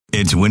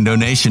It's Window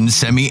Nation's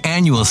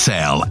semi-annual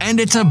sale, and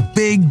it's a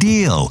big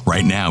deal.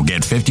 Right now,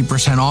 get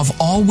 50% off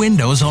all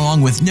windows along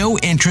with no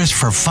interest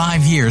for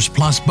 5 years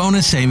plus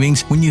bonus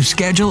savings when you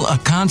schedule a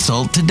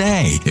consult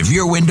today. If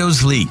your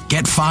windows leak,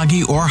 get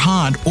foggy or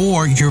hot,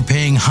 or you're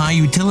paying high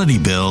utility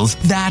bills,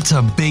 that's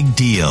a big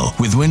deal.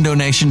 With Window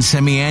Nation's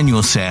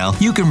semi-annual sale,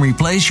 you can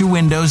replace your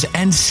windows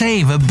and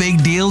save a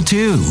big deal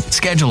too.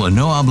 Schedule a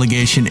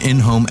no-obligation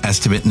in-home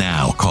estimate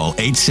now. Call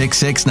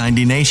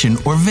 866-90-NATION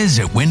or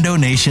visit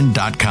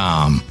windownation.com.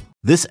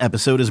 This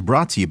episode is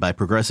brought to you by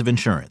Progressive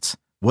Insurance.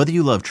 Whether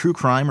you love true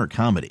crime or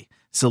comedy,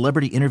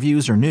 celebrity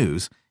interviews or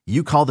news,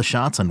 you call the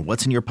shots on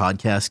what's in your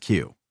podcast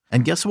queue.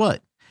 And guess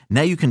what?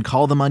 Now you can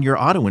call them on your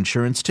auto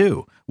insurance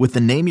too with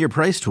the Name Your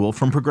Price tool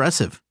from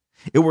Progressive.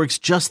 It works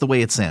just the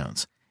way it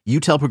sounds.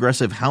 You tell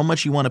Progressive how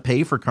much you want to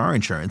pay for car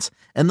insurance,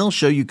 and they'll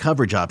show you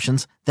coverage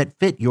options that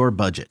fit your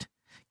budget.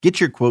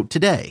 Get your quote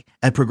today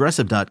at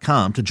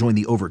Progressive.com to join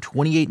the over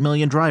 28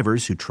 million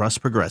drivers who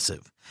trust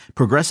Progressive.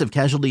 Progressive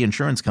Casualty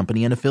Insurance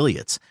Company and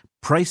Affiliates.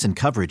 Price and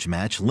coverage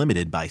match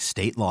limited by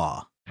state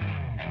law.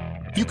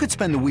 You could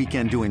spend the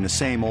weekend doing the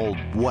same old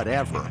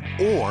whatever,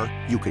 or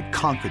you could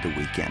conquer the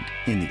weekend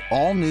in the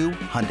all-new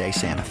Hyundai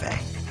Santa Fe.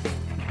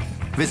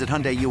 Visit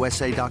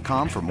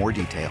HyundaiUSA.com for more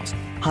details.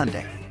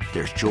 Hyundai,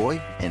 there's joy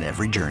in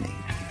every journey.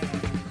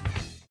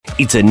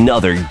 It's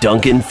another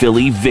Duncan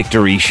Philly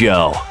victory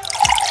show.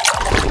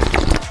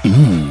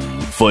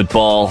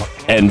 Football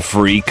and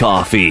free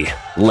coffee.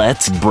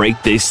 Let's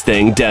break this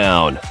thing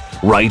down.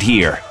 Right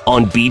here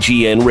on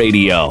BGN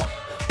Radio.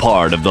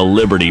 Part of the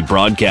Liberty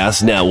Broadcast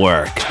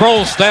Network.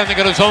 Sproles standing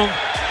at his own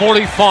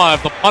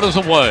 45. The punt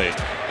is away.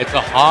 It's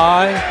a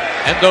high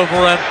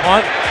end-over-end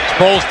punt.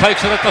 Sproles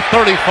takes it at the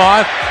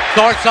 35.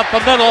 Darts up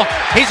the middle.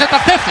 He's at the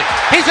 50.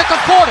 He's at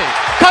the 40.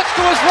 Cuts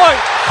to his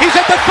right. He's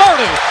at the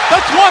 30.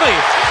 The 20.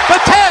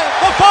 The 10.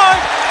 The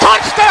 5.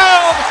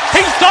 Touchdown!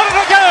 He's done it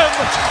again!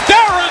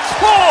 Darren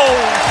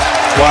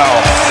Sproles!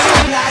 Wow.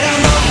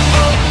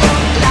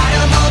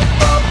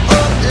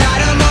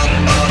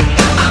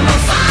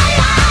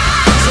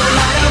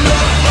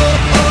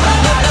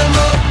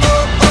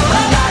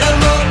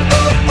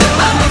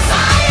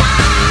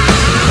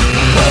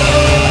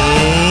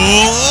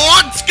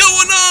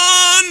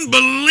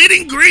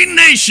 Green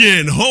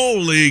Nation.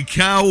 Holy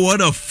cow,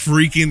 what a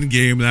freaking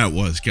game that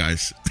was,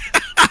 guys.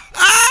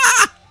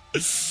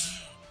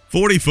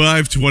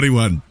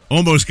 45-21.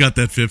 Almost got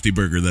that 50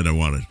 burger that I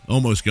wanted.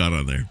 Almost got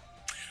on there.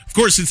 Of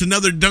course, it's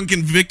another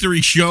Duncan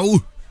Victory show.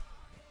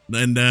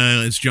 And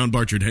it's John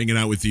Barchard hanging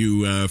out with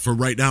you for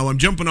right now. I'm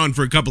jumping on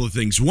for a couple of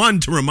things. One,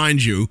 to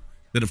remind you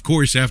that, of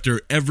course,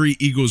 after every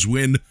Eagles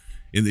win,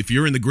 and if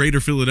you're in the greater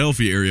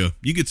Philadelphia area,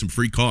 you get some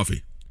free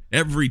coffee.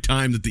 Every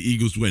time that the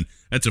Eagles win.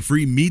 That's a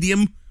free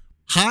medium,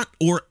 hot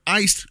or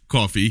iced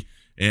coffee,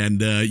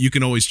 and you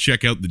can always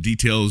check out the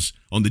details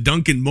on the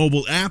Duncan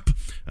mobile app.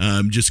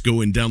 Just go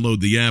and download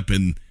the app,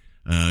 and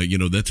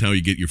that's how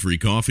you get your free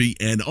coffee.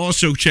 And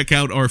also check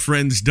out our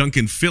friends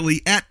Duncan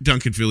Philly at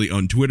Duncan Philly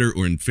on Twitter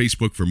or on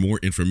Facebook for more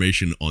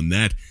information on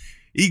that.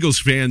 Eagles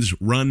fans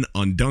run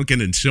on Duncan,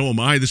 and so am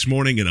I this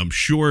morning, and I'm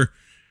sure,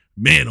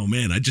 man, oh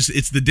man,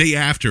 it's the day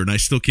after, and I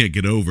still can't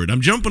get over it.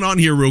 I'm jumping on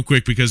here real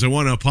quick because I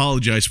want to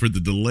apologize for the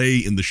delay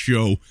in the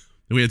show.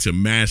 We had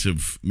some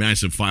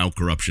massive file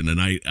corruption,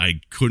 and I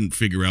couldn't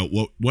figure out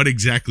what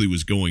exactly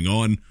was going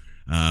on.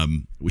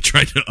 We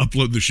tried to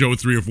upload the show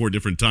 3 or 4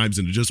 different times,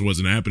 and it just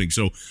wasn't happening.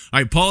 So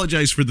I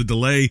apologize for the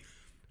delay.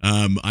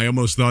 I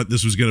almost thought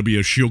this was going to be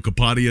a Shio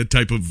Kapadia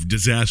type of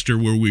disaster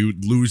where we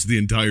would lose the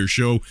entire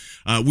show.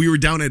 We were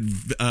down at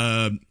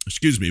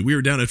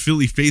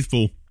Philly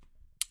Faithful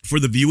for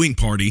the viewing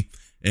party.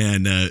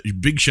 And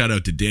big shout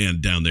out to Dan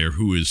down there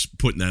who is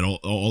putting that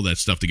all that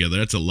stuff together.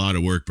 That's a lot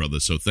of work, brother.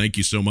 So thank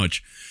you so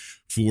much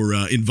for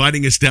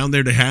inviting us down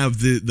there to have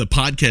the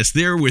podcast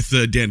there with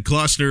Dan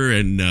Klossner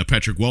and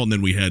Patrick Walton.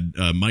 And we had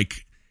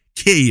Mike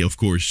K, of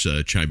course,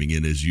 chiming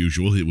in as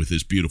usual with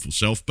his beautiful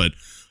self. But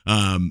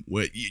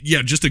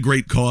just a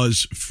great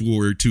cause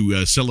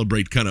to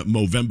celebrate kind of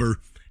Movember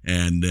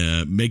and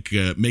make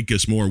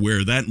us more aware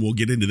of that, and we'll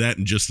get into that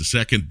in just a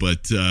second.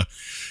 But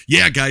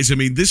guys, I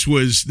mean, this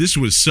was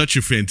such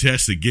a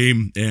fantastic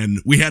game,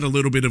 and we had a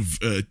little bit of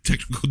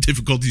technical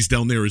difficulties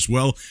down there as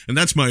well, and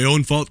that's my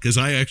own fault because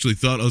I actually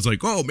thought, I was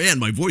like, oh man,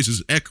 my voice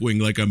is echoing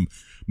like I'm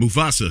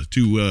Mufasa,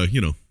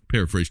 to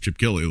paraphrase Chip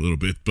Kelly a little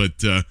bit,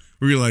 but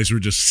we realized we're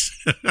just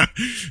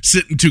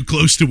sitting too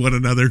close to one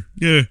another,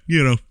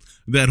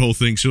 that whole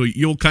thing. So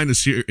you'll kind of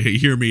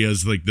hear me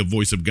as like the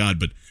voice of God,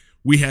 but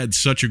we had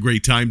such a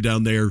great time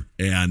down there,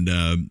 and,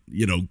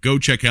 go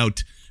check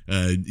out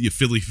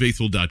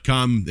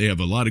PhillyFaithful.com. They have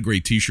a lot of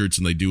great t-shirts,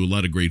 and they do a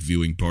lot of great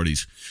viewing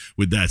parties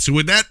with that. So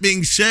with that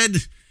being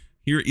said,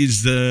 here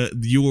is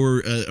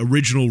your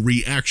original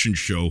reaction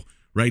show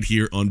right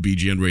here on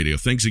BGN Radio.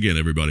 Thanks again,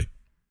 everybody.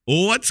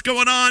 What's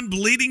going on,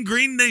 Bleeding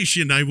Green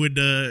Nation? I would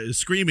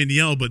scream and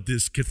yell, but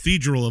this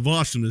cathedral of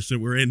awesomeness that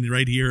we're in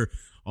right here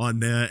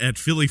on at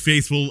Philly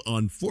Faithful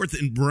on 4th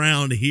and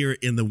Brown here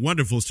in the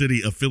wonderful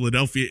city of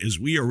Philadelphia as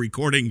we are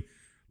recording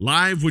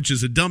live, which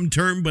is a dumb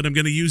term, but I'm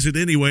going to use it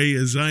anyway,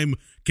 as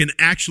can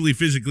actually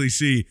physically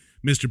see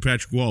Mr.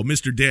 Patrick Wall,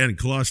 Mr. Dan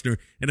Klossner,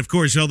 and of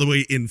course, all the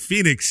way in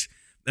Phoenix,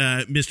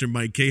 Mr.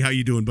 Mike K. How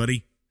you doing,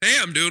 buddy? Hey,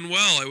 I'm doing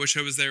well. I wish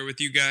I was there with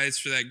you guys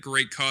for that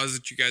great cause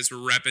that you guys were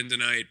repping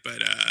tonight,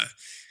 but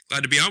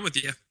glad to be on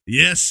with you.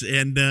 Yes,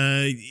 and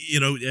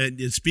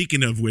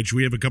speaking of which,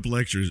 we have a couple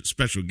extra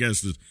special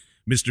guests,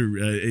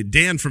 Mr.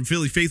 Dan from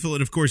Philly Faithful,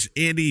 and of course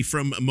Andy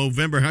from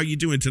Movember. How you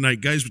doing tonight,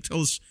 guys?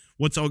 Tell us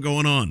what's all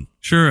going on.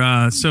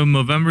 Sure. So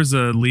Movember's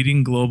a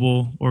leading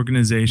global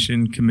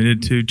organization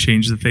committed to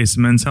change the face of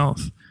men's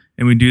health,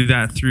 and we do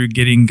that through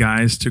getting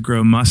guys to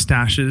grow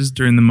mustaches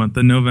during the month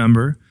of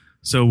November.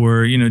 So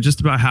we're just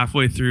about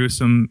halfway through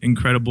some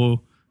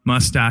incredible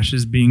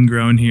mustaches being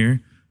grown here.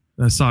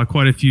 I saw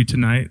quite a few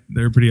tonight.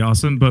 They're pretty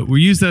awesome. But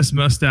we use this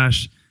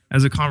mustache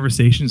as a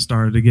conversation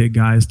starter to get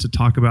guys to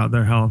talk about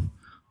their health.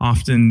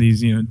 Often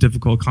these,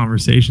 difficult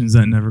conversations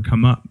that never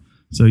come up.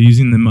 So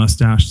using the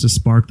mustache to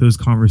spark those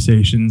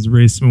conversations,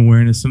 raise some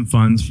awareness, some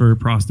funds for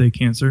prostate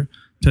cancer,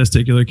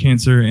 testicular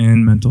cancer,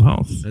 and mental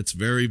health. That's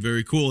very,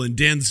 very cool. And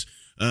Dan's,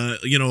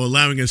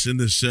 allowing us in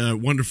this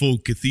wonderful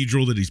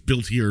cathedral that he's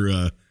built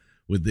here.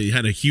 They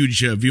had a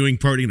huge viewing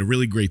party and a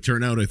really great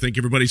turnout. I thank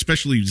everybody,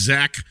 especially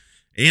Zach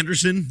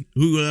Anderson,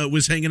 who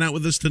was hanging out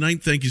with us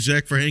tonight. Thank you,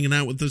 Zach, for hanging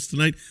out with us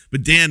tonight.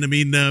 But Dan,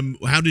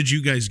 how did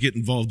you guys get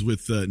involved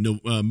with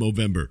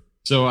Movember?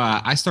 So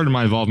I started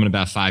my involvement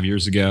about 5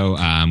 years ago,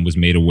 was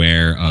made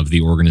aware of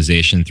the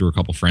organization through a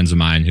couple friends of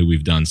mine who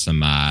we've done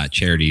some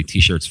charity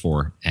T-shirts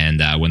for.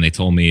 And when they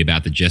told me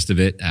about the gist of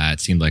it, it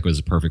seemed like it was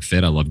a perfect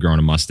fit. I love growing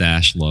a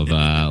mustache, love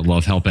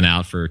helping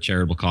out for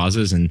charitable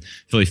causes. And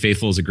Philly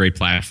Faithful is a great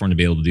platform to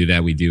be able to do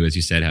that. We do, as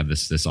you said, have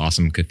this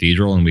awesome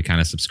cathedral, and we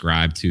kind of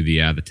subscribe to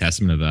the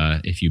testament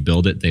of if you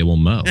build it, they will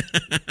mow.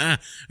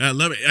 I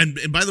love it.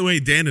 And by the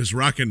way, Dan is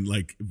rocking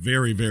like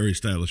very, very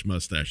stylish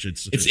mustache.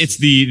 It's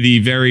the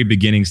very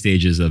beginning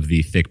stages of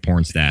the thick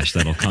porn stash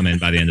that'll come in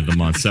by the end of the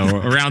month. So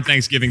around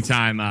Thanksgiving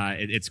time,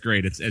 it's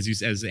great. It's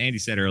as Andy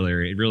said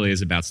earlier, it really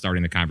is about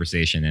starting the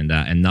conversation,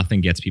 and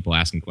nothing gets people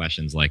asking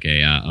questions like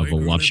a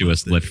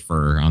voluptuous lip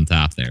fur on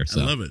top there.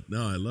 So I love it.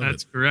 No, I love it.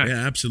 That's correct.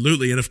 Yeah,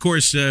 absolutely. And of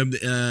course,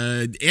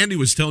 Andy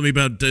was telling me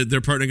about they're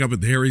partnering up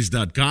with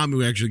Harrys.com,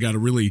 who actually got a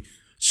really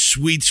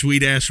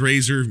sweet ass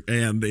razor,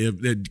 and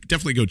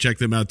definitely go check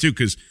them out too,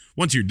 because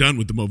once you're done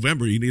with the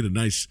Movember, you need a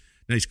nice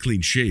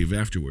clean shave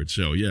afterwards.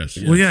 So yes.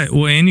 Well, yeah.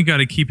 Well, and you got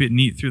to keep it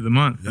neat through the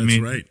month. That's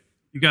right.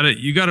 You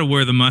got to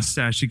wear the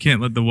mustache. You can't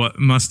let the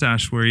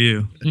mustache wear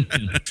you.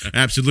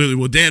 Absolutely.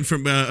 Well, Dan,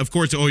 from of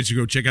course, always you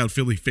go check out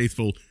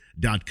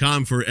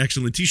phillyfaithful.com for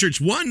excellent T-shirts.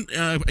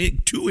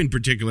 Two in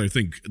particular, I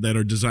think, that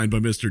are designed by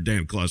Mr.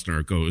 Dan Klossner,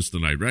 our co-host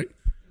tonight, right?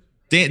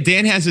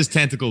 Dan has his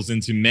tentacles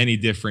into many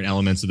different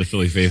elements of the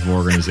Philly Faithful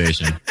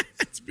organization.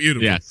 It's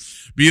beautiful. Yes.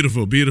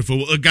 Beautiful.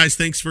 Well, guys,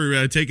 thanks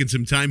for taking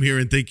some time here,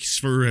 and thanks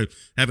for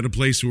having a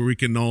place where we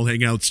can all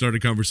hang out, start a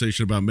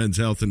conversation about men's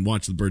health, and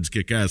watch the Birds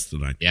kick ass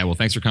tonight. Yeah, well,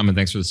 thanks for coming.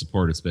 Thanks for the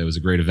support. It was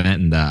a great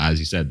event, and as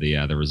you said, the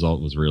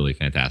result was really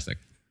fantastic.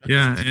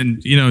 Yeah,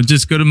 and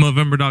just go to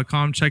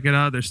Movember.com, check it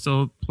out. There's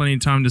still plenty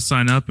of time to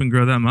sign up and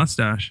grow that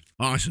mustache.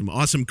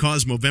 Awesome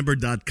cause,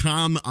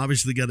 Movember.com.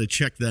 Obviously, got to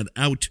check that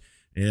out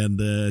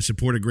and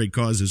support a great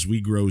cause as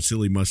we grow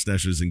silly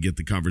mustaches and get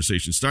the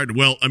conversation started.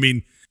 Well,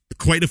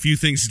 quite a few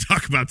things to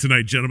talk about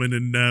tonight, gentlemen.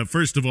 And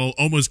first of all,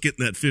 almost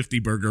getting that 50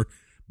 burger,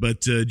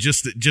 but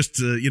just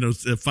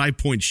 5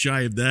 points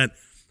shy of that.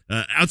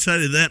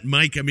 Outside of that,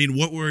 Mike,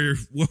 what were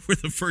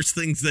the first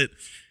things that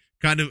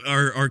kind of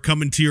are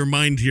coming to your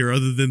mind here,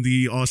 other than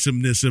the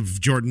awesomeness of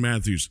Jordan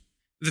Matthews?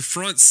 The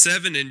front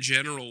seven in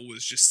general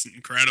was just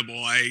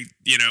incredible.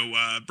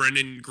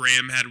 Brendan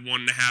Graham had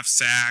 1.5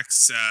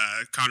 sacks.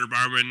 Connor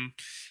Barwin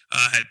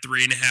had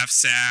 3.5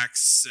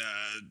 sacks.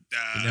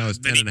 Now it's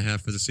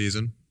 10.5 for the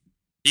season.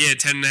 Yeah,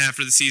 10.5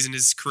 for the season.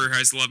 His career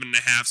high is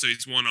 11.5, so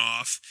he's one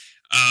off.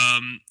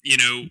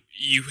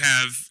 You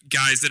have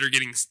guys that are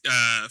getting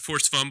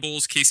forced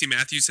fumbles. Casey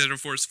Matthews had a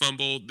forced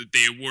fumble that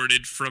they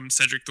awarded from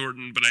Cedric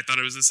Thornton, but I thought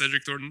it was a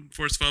Cedric Thornton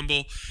forced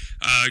fumble.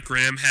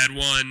 Graham had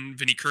one.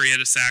 Vinny Curry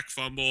had a sack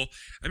fumble.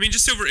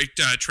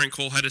 Trent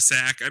Cole had a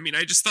sack.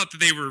 I just thought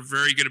that they were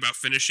very good about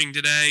finishing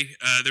today.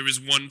 There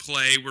was one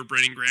play where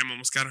Brendan Graham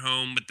almost got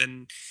home, but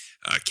then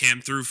Cam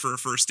threw for a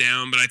first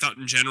down, but I thought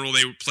in general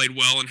they played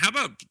well. And how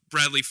about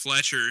Bradley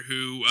Fletcher,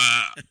 who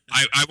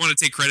I want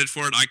to take credit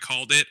for it. I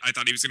called it. I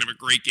thought he was going to have a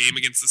great game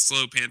against the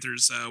slow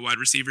Panthers wide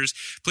receivers.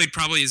 Played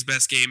probably his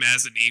best game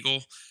as an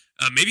Eagle.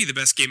 Maybe the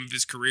best game of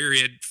his career.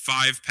 He had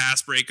 5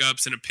 pass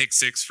breakups and a pick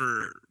six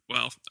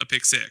a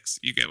pick six.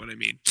 You get what I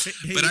mean.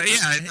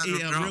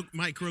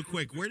 Mike, real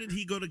quick, where did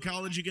he go to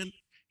college again?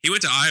 He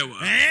went to Iowa.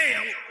 Hey!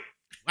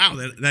 Wow,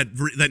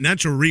 that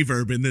natural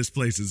reverb in this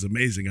place is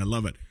amazing. I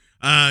love it.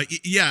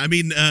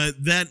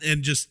 That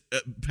and just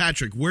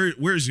Patrick,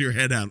 where's your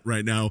head out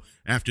right now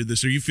after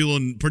this? Are you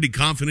feeling pretty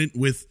confident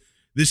with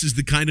this is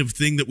the kind of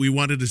thing that we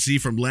wanted to see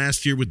from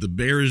last year with the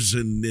Bears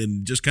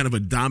and just kind of a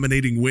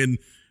dominating win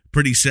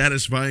pretty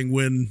satisfying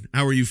win.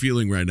 How are you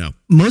feeling right now?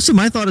 Most of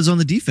my thought is on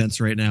the defense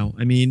right now.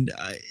 I mean,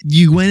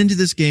 you went into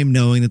this game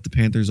knowing that the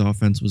Panthers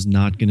offense was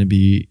not going to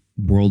be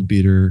world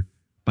beater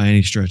by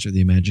any stretch of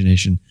the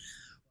imagination.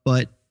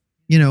 But,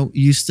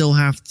 you still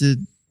have to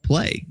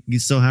play. You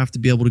still have to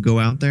be able to go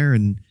out there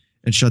and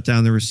shut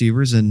down the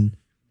receivers and,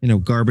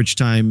 garbage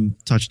time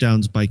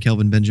touchdowns by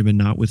Kelvin Benjamin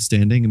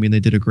notwithstanding. I mean, they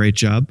did a great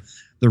job.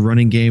 The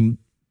running game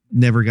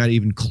never got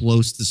even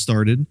close to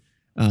started.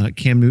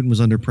 Cam Newton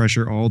was under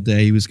pressure all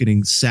day. He was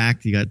getting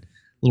sacked. He got a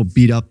little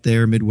beat up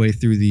there midway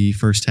through the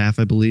first half,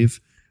 I believe.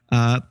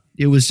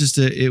 It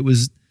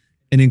was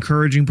an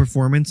encouraging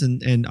performance,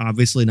 and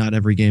obviously not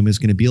every game is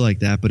going to be like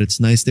that, but it's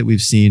nice that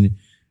we've seen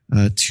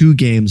 2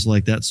 games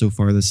like that so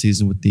far this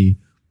season, with the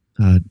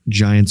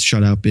Giants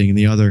shutout being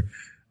the other.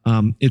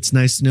 It's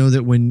nice to know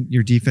that when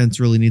your defense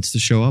really needs to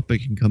show up, it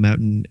can come out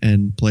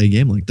and play a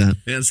game like that.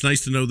 Yeah, it's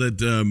nice to know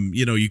that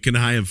you can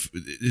have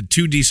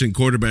 2 decent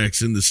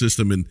quarterbacks in the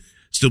system and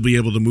still be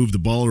able to move the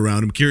ball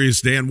around. I'm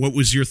curious, Dan, what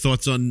was your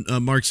thoughts on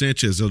Mark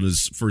Sanchez on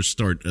his first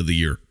start of the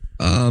year?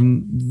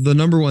 The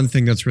number one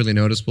thing that's really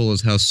noticeable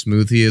is how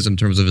smooth he is in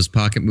terms of his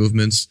pocket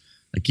movements.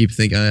 I keep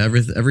thinking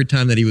every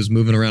time that he was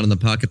moving around in the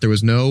pocket, there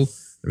was no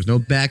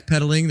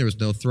backpedaling. There was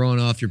no throwing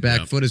off your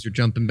back foot as you're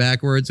jumping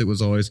backwards. It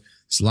was always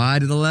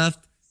slide to the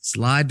left,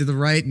 slide to the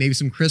right, maybe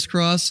some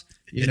crisscross.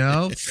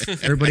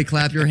 Everybody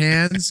clap your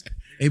hands.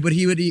 But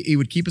he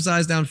would keep his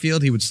eyes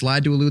downfield. He would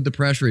slide to elude the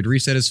pressure. He'd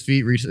reset his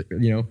feet.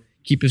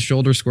 Keep his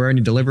shoulders square, and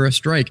he'd deliver a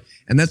strike.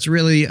 And that's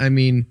really,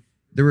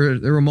 there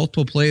were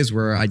multiple plays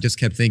where I just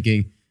kept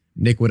thinking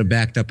Nick would have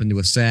backed up into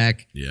a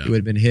sack. Yeah. He would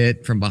have been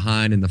hit from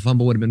behind, and the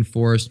fumble would have been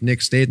forced.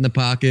 Nick stayed in the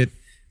pocket,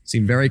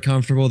 seemed very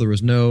comfortable. There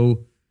was no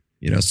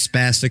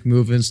spastic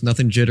movements,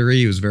 nothing jittery.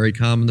 He was very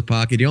calm in the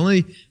pocket. He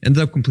only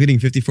ended up completing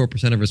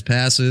 54% of his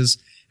passes,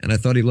 and I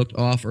thought he looked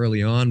off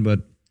early on, but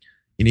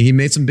he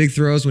made some big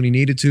throws when he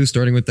needed to,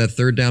 starting with that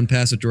third down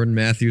pass at Jordan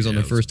Matthews on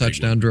the first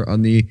touchdown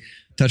on the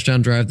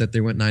touchdown drive that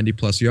they went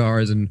 90-plus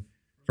yards, and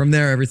from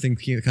there, everything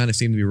kind of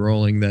seemed to be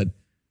rolling. That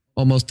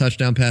almost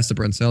touchdown pass to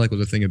Brent Selleck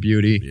was a thing of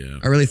beauty. Yeah.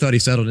 I really thought he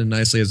settled in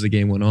nicely as the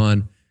game went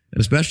on, and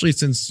especially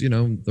since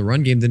the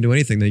run game didn't do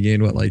anything. They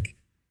gained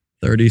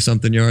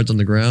 30-something yards on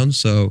the ground.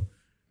 So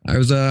there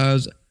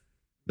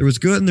was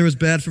good and there was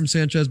bad from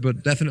Sanchez,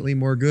 but definitely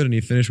more good. And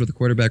he finished with a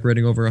quarterback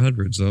rating over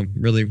 100. So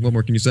really, what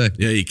more can you say?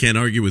 Yeah, you can't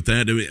argue with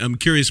that. I'm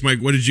curious, Mike,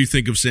 what did you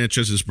think of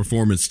Sanchez's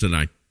performance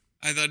tonight?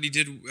 I thought he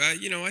did,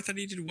 I thought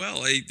he did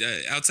well.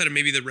 Outside of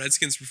maybe the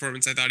Redskins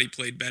performance, I thought he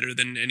played better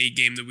than any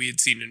game that we had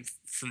seen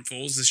from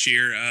Foles this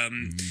year.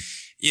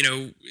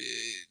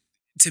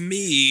 To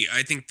me,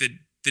 I think that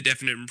the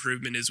definite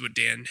improvement is what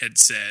Dan had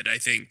said. I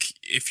think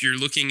if you're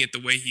looking at the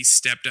way he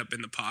stepped up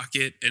in the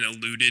pocket and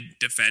eluded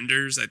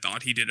defenders, I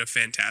thought he did a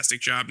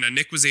fantastic job. Now,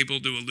 Nick was able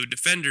to elude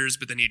defenders,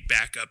 but then he'd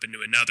back up into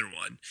another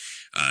one.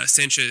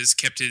 Sanchez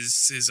kept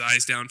his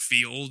eyes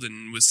downfield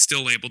and was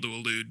still able to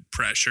elude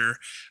pressure.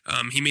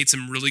 He made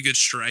some really good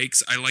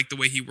strikes. I like the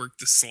way he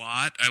worked the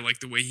slot. I like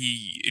the way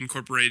he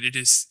incorporated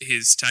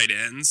his tight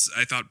ends.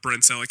 I thought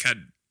Brent Selleck had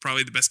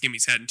probably the best game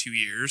he's had in 2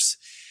 years.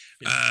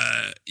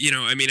 I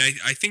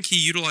think he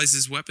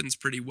utilizes weapons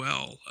pretty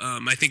well.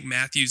 I think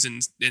Matthews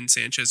and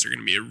Sanchez are going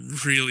to be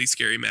a really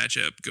scary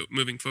matchup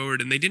moving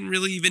forward, and they didn't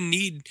really even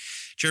need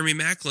Jeremy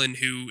Maclin,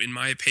 who, in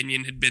my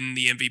opinion, had been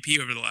the MVP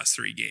over the last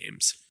 3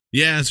 games.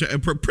 Yeah, it's a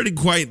pretty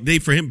quiet day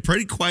for him.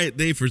 Pretty quiet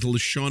day for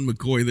LeSean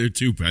McCoy there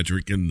too,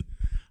 Patrick. And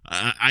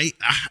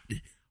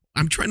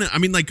I'm trying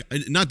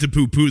to, not to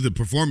poo-poo the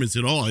performance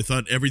at all. I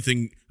thought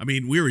everything,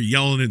 we were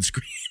yelling and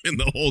screaming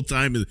the whole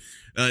time.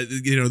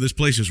 This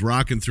place is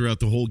rocking throughout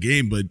the whole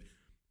game, but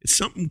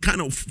something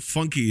kind of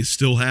funky is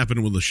still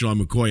happening with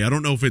LeSean McCoy. I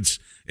don't know if it's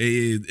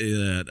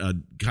a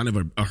kind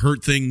of a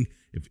hurt thing.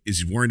 Is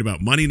he worried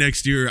about money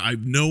next year? I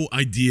have no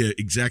idea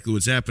exactly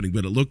what's happening,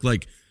 but it looked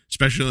like,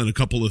 especially on a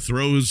couple of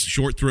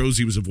short throws,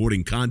 he was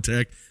avoiding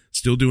contact,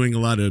 still doing a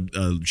lot of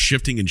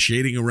shifting and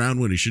shading around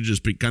when he should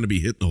just be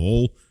hitting the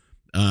hole.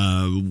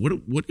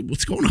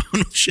 What's going on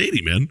with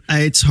Shady, man?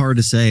 It's hard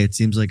to say. It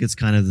seems like it's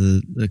kind of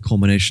the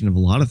culmination of a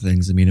lot of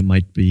things. It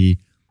might be,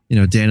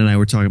 Dan and I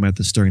were talking about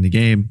this during the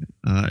game.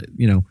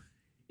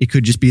 It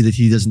could just be that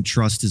he doesn't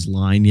trust his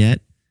line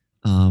yet.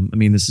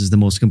 This is the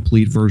most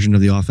complete version of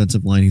the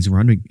offensive line he's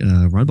run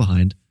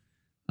behind.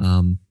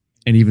 And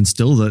even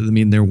still,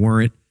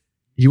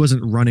 he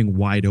wasn't running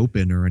wide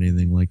open or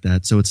anything like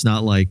that. So it's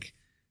not like,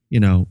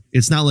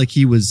 it's not like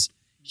he was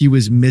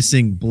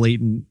missing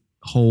blatant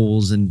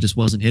holes and just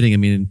wasn't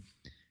hitting.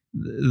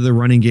 The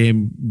running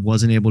game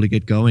wasn't able to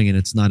get going, and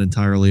it's not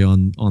entirely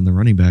on the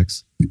running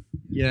backs.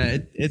 Yeah,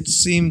 it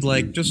seemed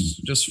like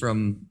just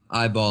from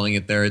eyeballing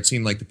it there, it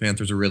seemed like the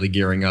Panthers are really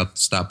gearing up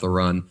to stop the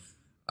run.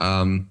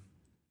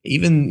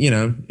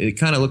 It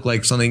kind of looked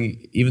like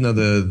something, even though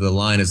the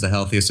line is the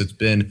healthiest it's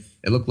been,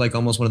 it looked like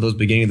almost one of those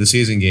beginning of the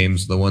season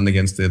games, the one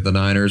against the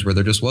Niners, where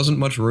there just wasn't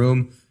much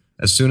room.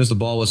 As soon as the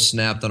ball was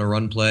snapped on a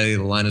run play,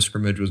 the line of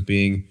scrimmage was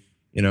being,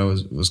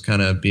 was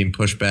kind of being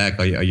pushed back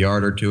a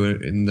yard or two,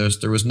 and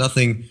there was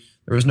nothing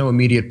There was no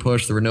immediate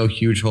push. There were no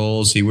huge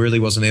holes. He really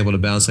wasn't able to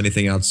bounce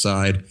anything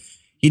outside.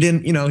 He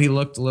didn't, he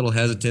looked a little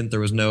hesitant. There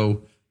was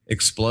no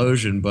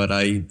explosion, but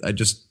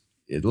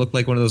it looked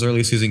like one of those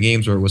early season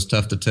games where it was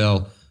tough to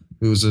tell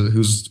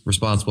who's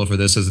responsible for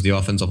this. Is it the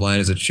offensive line?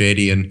 Is it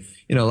Shady? And,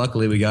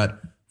 luckily we got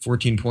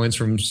 14 points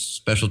from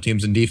special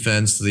teams and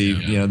defense.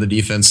 The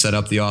defense set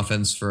up the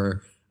offense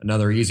for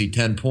another easy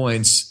 10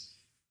 points.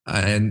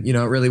 And, it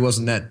really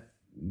wasn't that.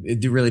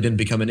 It really didn't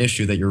become an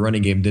issue that your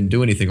running game didn't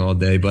do anything all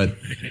day. But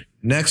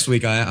next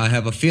week, I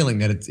have a feeling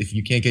that if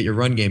you can't get your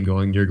run game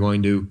going, you're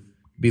going to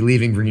be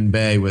leaving Green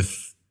Bay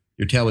with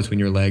your tail between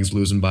your legs,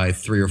 losing by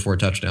 3 or 4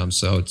 touchdowns.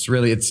 So it's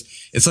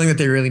something that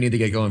they really need to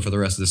get going for the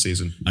rest of the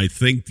season. I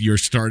think you're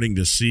starting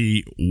to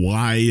see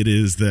why it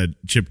is that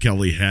Chip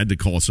Kelly had to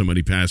call so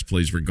many pass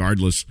plays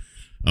regardless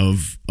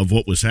of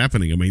what was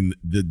happening. I mean,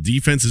 the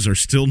defenses are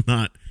still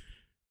not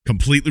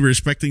completely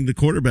respecting the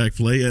quarterback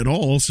play at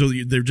all. So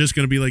they're just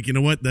going to be like, you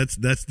know what? That's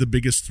the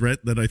biggest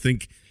threat that I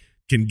think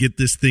can get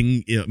this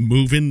thing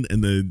moving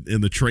and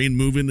the train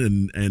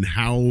moving and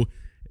how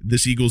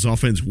this Eagles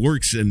offense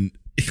works. And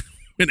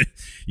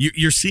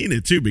you're seeing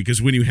it too,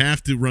 because when you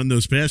have to run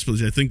those pass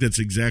plays, I think that's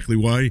exactly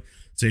why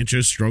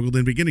Sanchez struggled in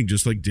the beginning,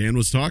 just like Dan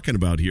was talking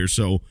about here.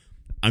 So,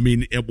 I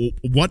mean,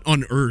 what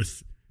on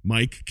earth,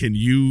 Mike, can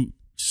you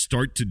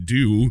start to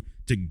do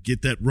to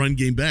get that run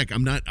game back?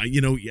 I'm not,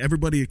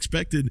 everybody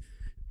expected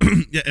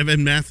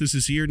Evan Mathis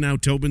is here now.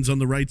 Tobin's on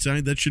the right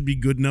side. That should be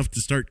good enough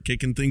to start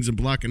kicking things and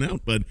blocking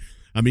out. But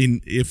I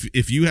mean,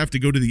 if you have to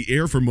go to the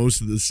air for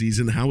most of the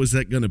season, how is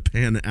that going to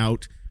pan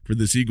out for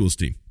this Eagles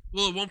team?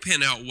 Well, it won't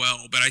pan out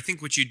well, but I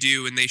think what you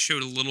do, and they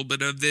showed a little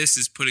bit of this,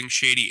 is putting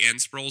Shady and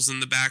Sproles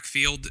in the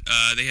backfield.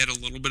 They had a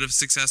little bit of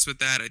success with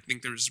that. I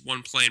think there was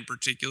one play in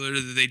particular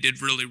that they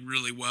did really,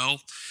 really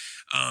well.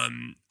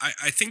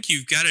 I think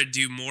you've got to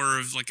do more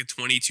of like a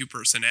 22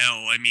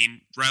 personnel. I mean,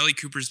 Riley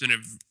Cooper's been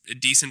a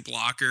decent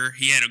blocker.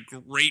 He had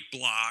a great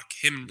block,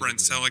 him and Brent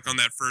Selleck on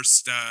that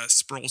first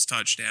Sproles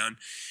touchdown.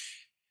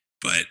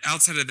 But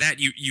outside of that,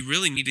 you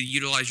really need to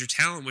utilize your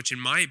talent, which in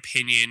my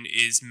opinion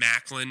is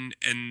Maclin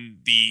and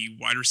the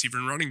wide receiver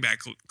and running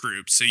back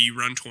group. So you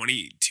run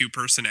 22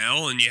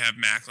 personnel and you have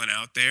Maclin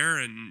out there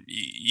and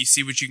you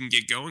see what you can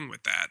get going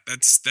with that.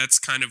 That's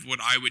kind of what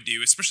I would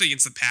do, especially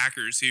against the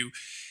Packers, who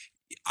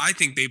I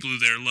think they blew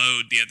their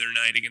load the other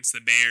night against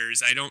the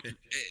Bears.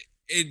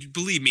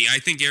 Believe me, I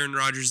think Aaron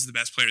Rodgers is the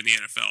best player in the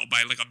NFL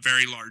by like a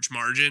very large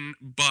margin,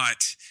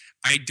 but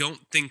I don't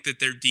think that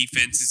their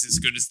defense is as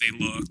good as they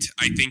looked.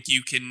 I think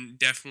you can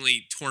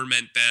definitely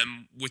torment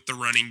them with the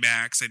running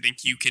backs. I think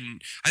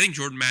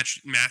Jordan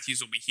Matthews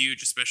will be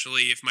huge,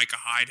 especially if Micah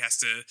Hyde has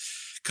to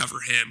cover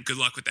him. Good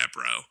luck with that,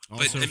 bro.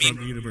 Also from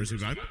the University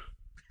of Iowa?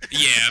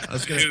 Yeah.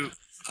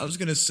 I was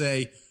gonna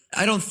say,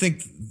 I don't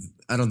think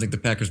the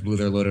Packers blew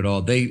their load at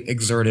all. They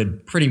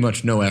exerted pretty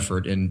much no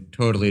effort in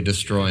totally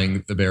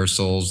destroying the Bears'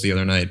 souls the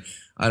other night.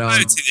 I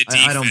don't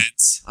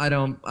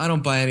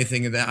buy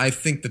anything of that. I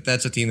think that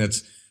that's a team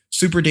that's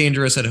super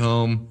dangerous at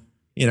home.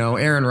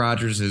 Aaron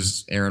Rodgers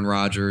is Aaron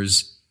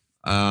Rodgers.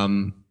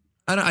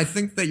 I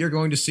think that you're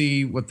going to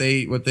see what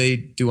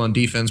they do on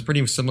defense,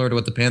 pretty similar to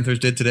what the Panthers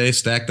did today.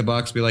 Stack the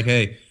box, be like,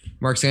 hey,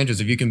 Mark Sanchez,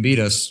 if you can beat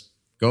us,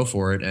 go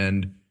for it.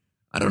 And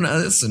I don't know.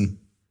 Listen,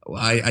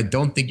 I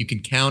don't think you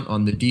can count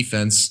on the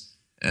defense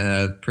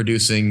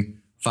producing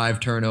 5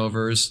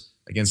 turnovers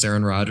against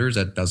Aaron Rodgers.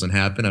 That doesn't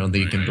happen. I don't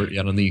think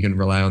you can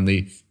rely on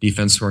the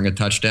defense scoring a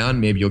touchdown.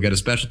 Maybe you'll get a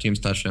special teams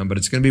touchdown, but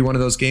it's going to be one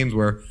of those games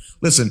where,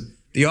 listen,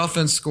 the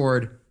offense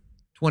scored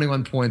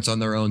 21 points on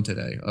their own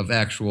today of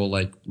actual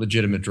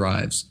legitimate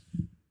drives.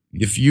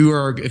 If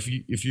you're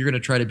going to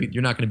try to beat,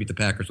 you're not going to beat the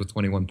Packers with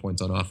 21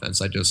 points on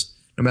offense.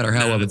 No matter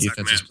how well the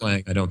defense is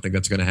playing, I don't think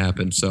that's going to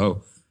happen.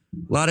 So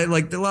a lot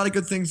of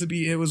good things to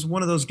be. It was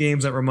one of those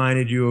games that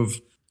reminded you of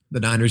the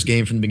Niners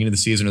game from the beginning of the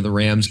season or the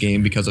Rams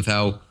game because of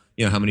how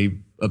many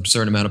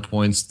absurd amount of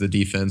points the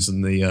defense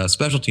and the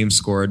special teams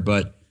scored.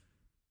 But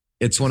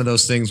it's one of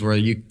those things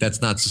where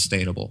that's not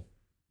sustainable,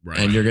 right?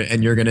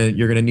 And you're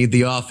gonna need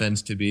the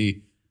offense to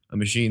be a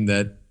machine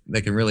that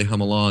can really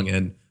hum along.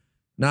 And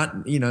not,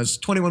 it's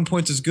 21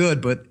 points is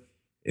good, but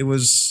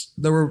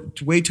there were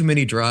way too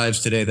many drives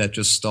today that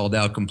just stalled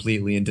out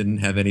completely and didn't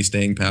have any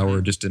staying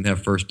power, just didn't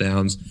have first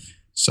downs.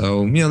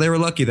 So, they were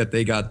lucky that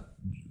they got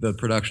the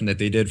production that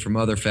they did from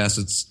other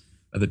facets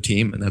of the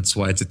team, and that's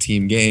why it's a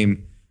team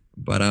game.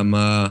 But I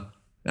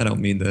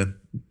don't mean to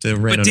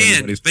rain on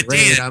anybody's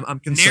parade. I'm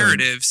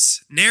concerned.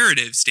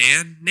 Narratives,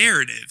 Dan.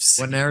 Narratives.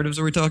 What narratives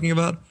are we talking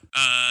about?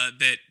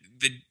 That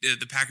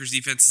the Packers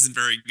defense isn't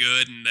very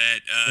good, and that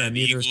the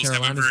Eagles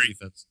have a very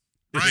defense.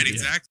 Right,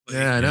 exactly.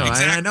 Yeah, I know.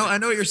 Exactly. I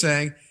know what you're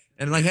saying.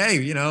 And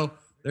hey,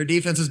 their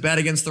defense is bad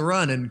against the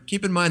run. And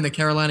keep in mind that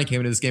Carolina came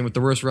into this game with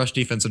the worst rush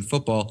defense in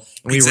football,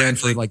 and we ran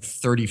for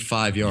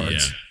 35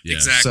 yards. Yeah.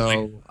 Exactly.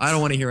 So I don't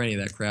want to hear any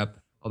of that crap.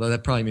 Although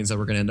that probably means that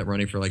we're going to end up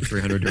running for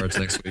 300 yards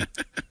next week.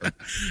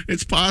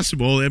 It's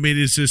possible. I mean,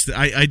 it's just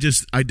I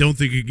don't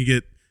think you can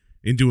get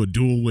into a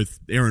duel with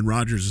Aaron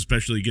Rodgers,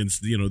 especially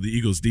against the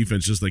Eagles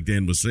defense, just like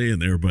Dan was saying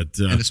there. But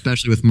and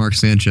especially with Mark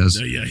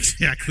Sanchez. Yeah,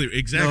 exactly.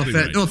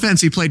 No offense,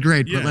 he played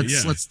great, but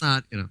let's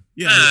not. He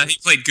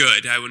played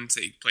good. I wouldn't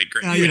say he played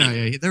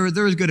great.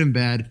 There was good and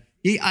bad.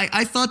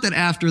 I thought that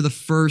after the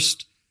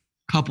first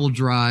couple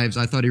drives,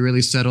 I thought he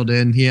really settled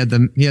in. He had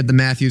the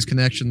Matthews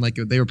connection, like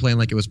they were playing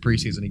like it was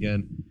preseason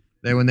again.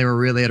 When they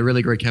had a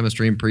really great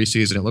chemistry in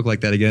preseason, it looked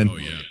like that again. Oh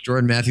yeah.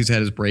 Jordan Matthews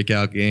had his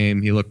breakout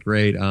game. He looked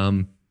great.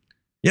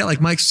 Yeah,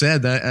 like Mike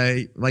said,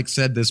 I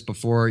said this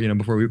before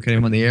we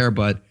came on the air,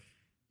 but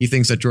he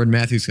thinks that Jordan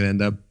Matthews can end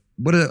up.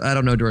 I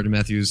don't know Jordan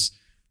Matthews'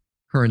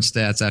 current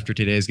stats after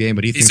today's game,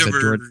 but he's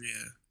over 400.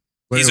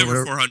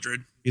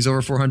 He's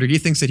over 400. He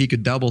thinks that he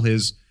could double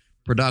his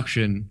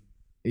production,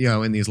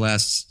 in these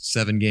last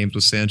 7 games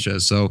with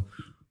Sanchez. So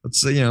let's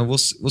see, we'll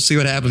see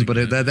what happens.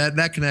 But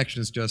that connection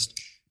is just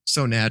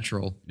so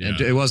natural. Yeah.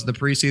 It was the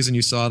preseason.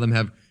 You saw them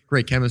have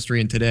great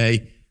chemistry, and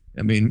today,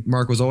 I mean,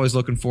 Mark was always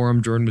looking for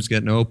him. Jordan was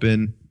getting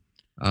open.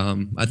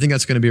 I think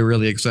that's going to be a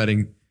really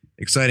exciting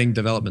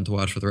development to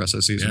watch for the rest of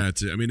the season. Yeah,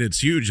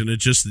 it's huge, and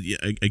it's just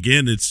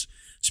again, it's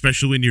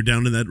especially when you're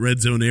down in that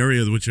red zone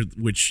area,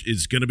 which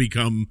is going to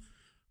become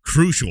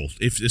crucial,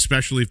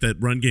 especially if that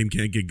run game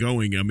can't get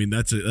going. I mean,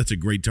 that's a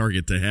great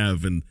target to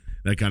have, and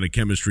that kind of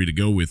chemistry to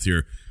go with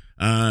here.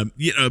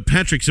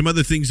 Patrick, some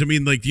other things. I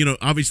mean,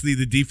 obviously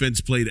the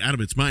defense played out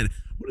of its mind.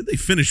 What did they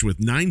finish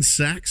with? 9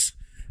 sacks.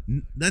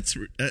 That's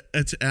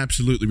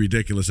absolutely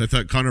ridiculous. I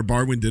thought Connor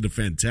Barwin did a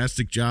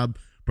fantastic job,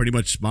 pretty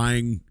much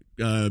spying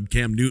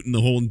Cam Newton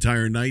the whole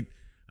entire night.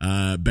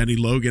 Benny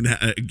Logan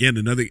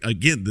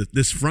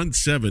this front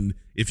seven,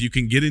 if you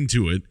can get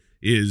into it,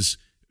 is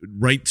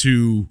right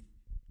to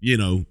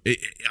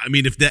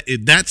if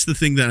that's the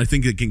thing that I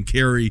think that can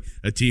carry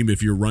a team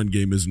if your run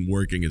game isn't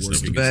working. It's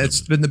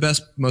been the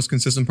best, most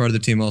consistent part of the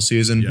team all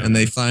season, and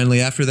they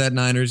finally, after that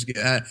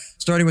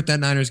starting with that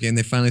Niners game,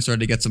 they finally started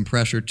to get some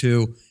pressure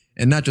too.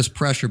 And not just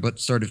pressure,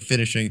 but started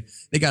finishing.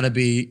 They got to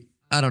be,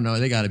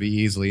 they got to be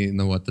easily in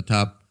the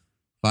top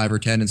 5 or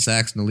 10 in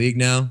sacks in the league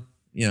now.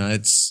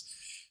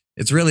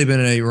 It's really been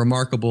a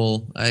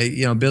remarkable.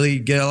 Billy,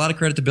 get a lot of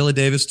credit to Billy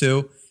Davis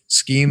too.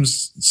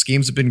 Schemes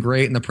have been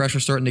great, and the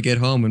pressure's starting to get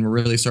home, and we're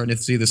really starting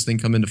to see this thing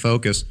come into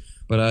focus.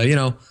 But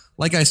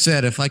like I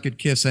said, if I could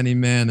kiss any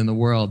man in the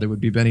world, it would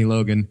be Benny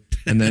Logan,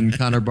 and then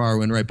Connor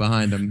Barwin right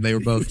behind him. They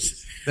were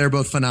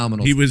both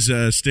phenomenal. He was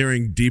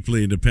staring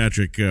deeply into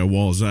Patrick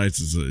Wall's eyes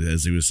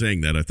as he was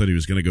saying that. I thought he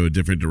was going to go a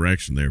different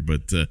direction there,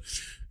 but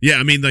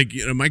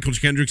Michael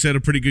Kendricks had a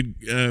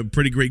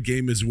pretty great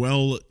game as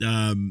well.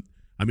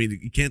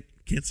 You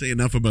can't say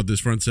enough about this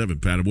front seven,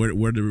 Pat.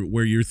 What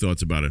are your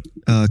thoughts about it?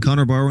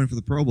 Connor Barwin for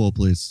the Pro Bowl,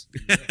 please.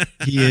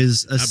 He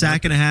is a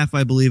sack and a half,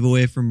 I believe,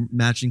 away from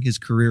matching his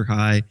career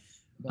high.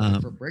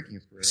 For breaking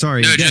his career.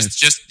 Sorry, no, just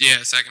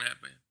sack and a half.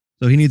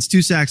 So he needs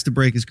 2 sacks to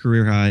break his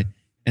career high.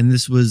 And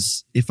this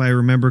was, if I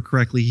remember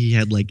correctly, he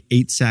had like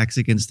 8 sacks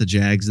against the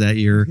Jags that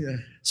year. Yeah.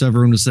 So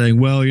everyone was saying,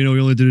 well, he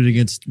only did it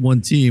against one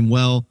team.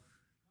 Well,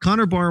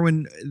 Connor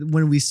Barwin,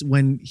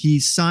 when he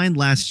signed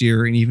last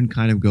year and even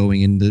kind of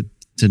going into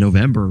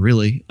November,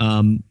 really,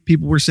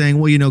 people were saying,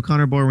 well,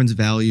 Connor Barwin's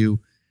value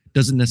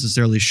doesn't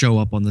necessarily show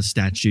up on the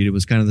stat sheet. It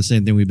was kind of the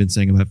same thing we've been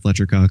saying about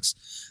Fletcher Cox.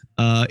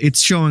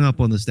 It's showing up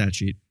on the stat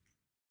sheet.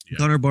 Yeah.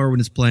 Connor Barwin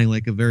is playing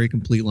like a very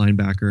complete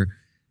linebacker.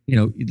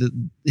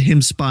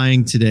 Him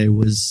spying today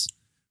was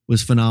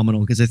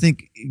phenomenal, because I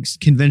think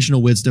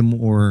conventional wisdom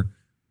or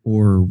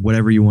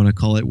whatever you want to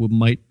call it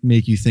might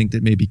make you think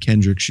that maybe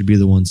Kendrick should be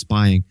the one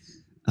spying.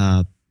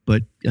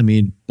 But I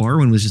mean,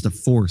 Barwin was just a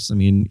force. I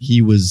mean,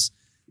 he was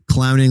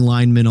clowning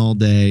linemen all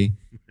day.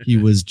 He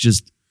was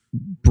just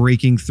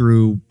breaking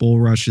through bull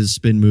rushes,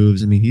 spin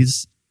moves. I mean, he is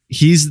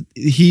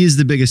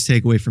the biggest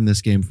takeaway from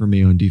this game for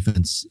me on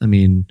defense. I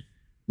mean,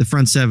 the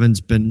front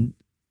seven's been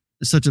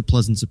such a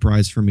pleasant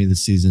surprise for me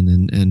this season,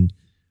 and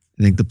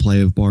I think the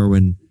play of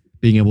Barwin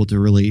being able to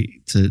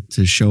really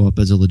to show up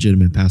as a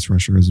legitimate pass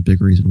rusher is a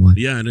big reason why.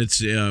 Yeah, and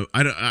it's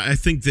I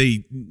think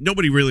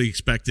nobody really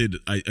expected.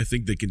 I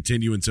think the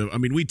continuance of. I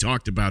mean, we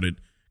talked about it.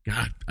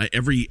 God,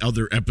 every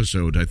other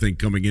episode, I think,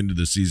 coming into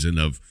the season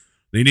of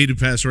they needed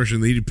pass rusher,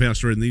 they needed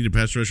pass rusher, they needed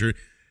pass rusher.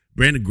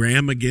 Brandon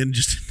Graham again,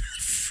 just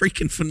a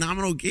freaking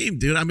phenomenal game,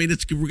 dude. I mean,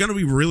 we're going to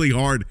be really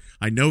hard.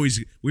 I know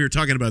we were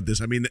talking about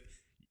this. I mean,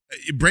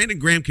 Brandon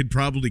Graham could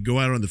probably go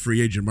out on the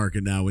free agent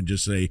market now and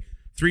just say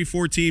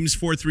 3-4 teams,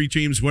 4-3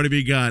 teams, whatever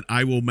you got,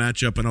 I will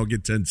match up and I'll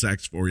get 10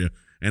 sacks for you,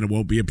 and it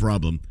won't be a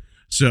problem.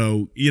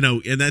 So,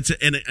 and that's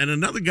and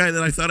another guy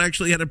that I thought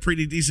actually had a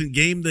pretty decent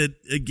game that,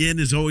 again,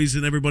 is always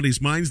in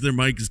everybody's minds there,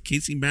 Mike, is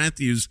Casey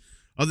Matthews.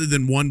 Other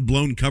than one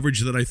blown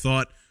coverage that I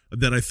thought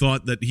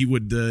that he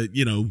would,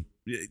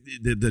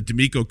 that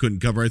D'Amico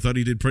couldn't cover, I thought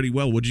he did pretty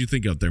well. What did you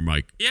think out there,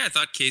 Mike? Yeah, I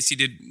thought Casey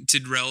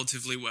did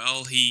relatively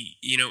well. He,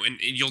 and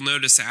you'll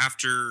notice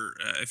after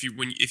if you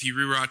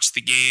rewatch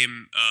the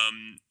game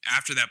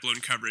after that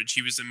blown coverage,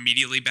 he was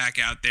immediately back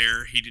out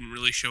there. He didn't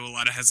really show a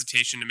lot of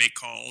hesitation to make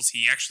calls.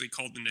 He actually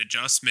called an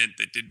adjustment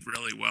that did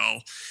really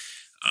well.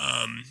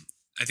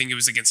 I think it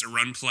was against a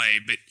run play,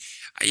 but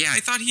I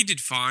thought he did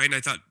fine. I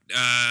thought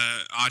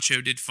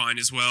Acho did fine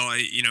as well.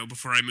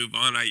 Before I move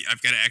on,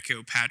 I've got to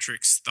echo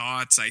Patrick's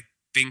thoughts. I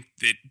think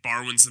that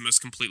Barwin's the most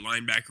complete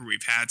linebacker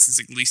we've had since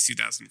at least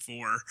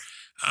 2004.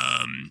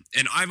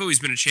 And I've always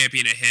been a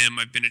champion of him.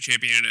 I've been a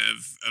champion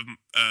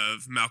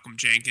of Malcolm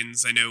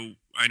Jenkins. I know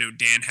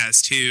Dan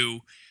has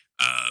too.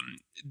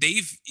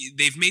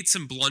 They've made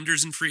some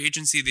blunders in free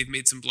agency. They've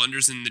made some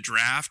blunders in the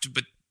draft,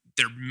 but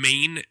their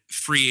main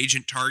free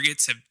agent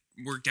targets have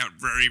worked out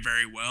very,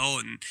 very well,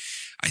 and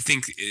I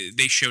think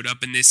they showed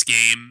up in this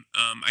game.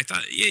 I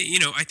thought,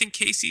 I think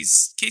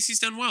Casey's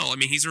done well. I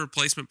mean, he's a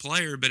replacement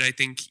player, but I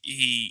think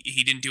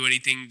he didn't do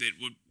anything that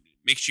would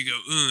makes you go,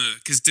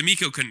 because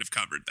D'Amico couldn't have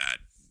covered that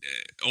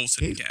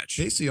Olsen catch.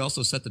 Casey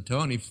also set the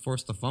tone. He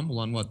forced the fumble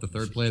on the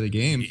third play of the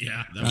game.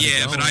 Yeah,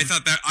 but I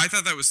thought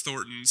that was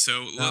Thornton.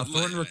 So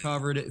Thornton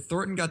recovered it.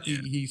 Thornton got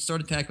he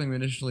started tackling him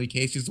initially.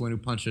 Casey's the one who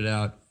punched it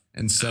out,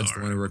 and Seb's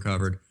the one who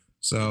recovered.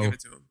 So give it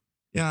to him.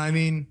 Yeah, I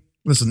mean,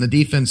 listen, the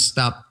defense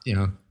stopped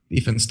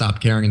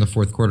caring in the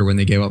fourth quarter when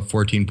they gave up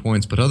 14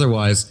 points, but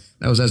otherwise,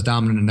 that was as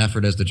dominant an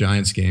effort as the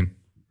Giants game,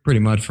 pretty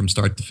much from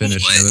start to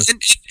finish.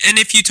 And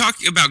if you talk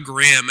about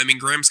Graham, I mean,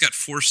 Graham's got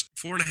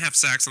 4.5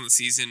 sacks on the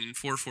season and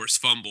 4 forced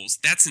fumbles.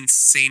 That's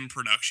insane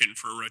production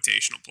for a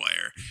rotational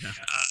player.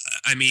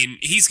 I mean,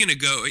 he's going to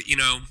go,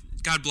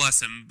 God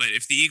bless him, but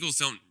if the Eagles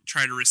don't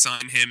try to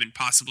resign him and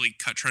possibly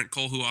cut Trent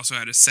Cole, who also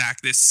had a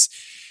sack this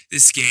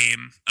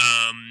game,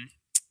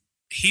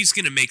 he's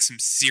going to make some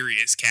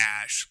serious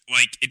cash.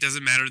 Like, it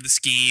doesn't matter the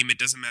scheme. It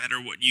doesn't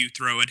matter what you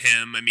throw at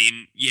him. I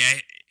mean,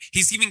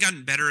 he's even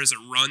gotten better as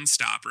a run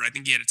stopper. I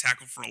think he had a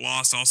tackle for a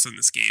loss also in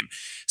this game.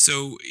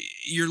 So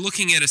you're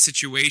looking at a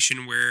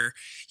situation where,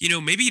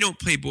 maybe you don't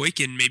play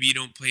Boykin, maybe you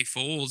don't play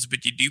Foles,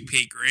 but you do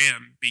pay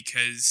Graham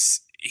because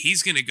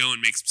he's going to go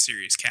and make some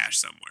serious cash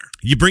somewhere.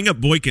 You bring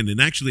up Boykin,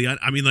 and actually,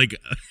 I mean, like,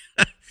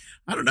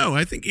 I don't know.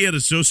 I think he had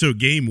a so-so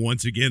game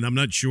once again. I'm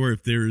not sure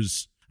if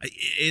there's...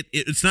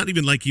 It's not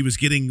even like he was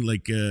getting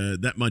like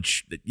that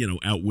much,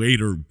 outweighed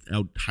or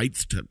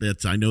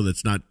out-heighted. I know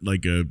that's not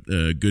like a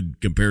good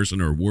comparison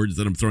or words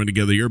that I'm throwing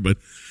together here, but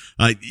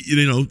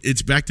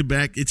it's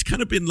back-to-back. It's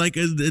kind of been like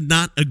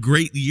not a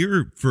great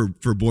year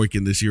for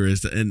Boykin this year,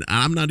 and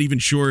I'm not even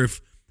sure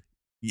if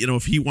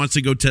he wants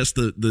to go test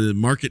the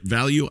market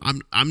value.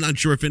 I'm not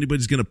sure if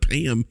anybody's going to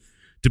pay him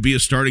to be a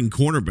starting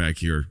cornerback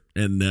here.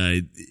 And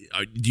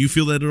do you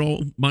feel that at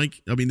all,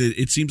 Mike? I mean,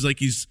 it seems like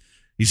he's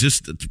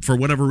just, for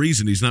whatever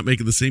reason, he's not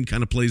making the same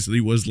kind of plays that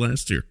he was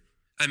last year.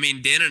 I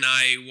mean, Dan and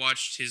I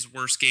watched his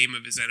worst game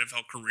of his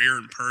NFL career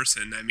in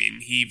person. I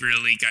mean, he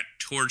really got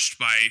torched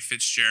by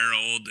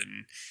Fitzgerald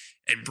and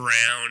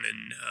Brown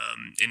and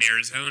in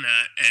Arizona.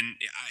 And,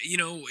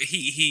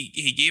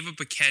 he gave up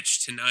a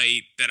catch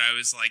tonight that I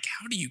was like,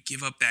 how do you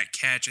give up that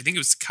catch? I think it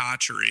was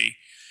Cotchery.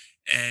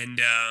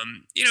 And,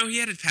 he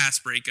had a pass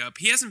breakup.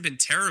 He hasn't been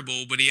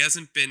terrible, but he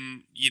hasn't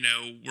been,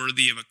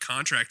 worthy of a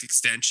contract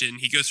extension.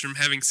 He goes from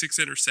having 6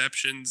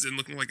 interceptions and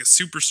looking like a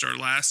superstar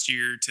last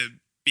year to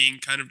being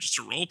kind of just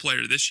a role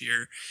player this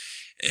year.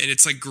 And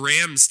it's like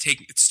Graham's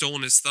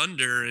stolen his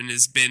thunder and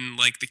has been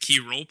like the key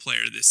role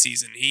player this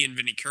season, he and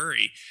Vinny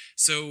Curry.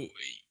 So,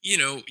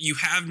 you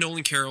have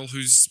Nolan Carroll,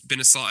 who's been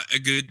a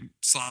good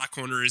slot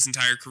corner his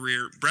entire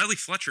career. Bradley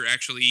Fletcher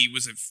actually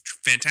was a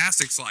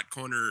fantastic slot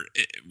corner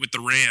with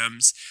the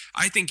Rams.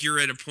 I think you're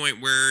at a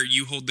point where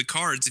you hold the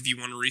cards if you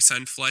want to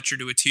re-sign Fletcher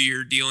to a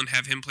 2-year deal and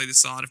have him play the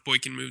slot if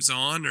Boykin moves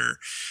on or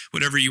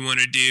whatever you want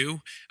to do.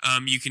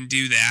 You can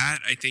do that.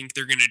 I think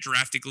they're going to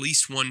draft at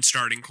least one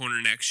starting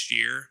corner next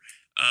year.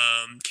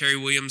 Kerry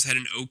Williams had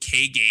an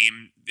okay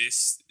game.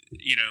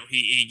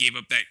 He gave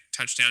up that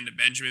touchdown to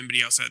Benjamin, but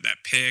he also had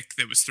that pick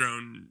that was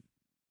thrown,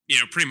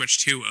 pretty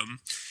much to him.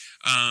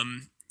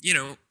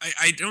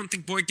 I don't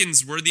think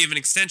Boykin's worthy of an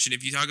extension.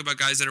 If you talk about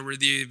guys that are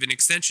worthy of an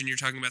extension, you're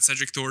talking about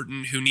Cedric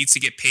Thornton, who needs to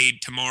get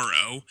paid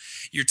tomorrow.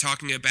 You're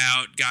talking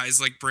about guys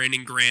like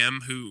Brandon Graham,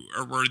 who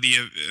are worthy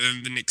of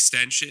an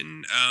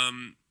extension.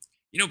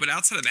 But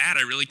outside of that,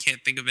 I really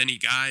can't think of any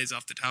guys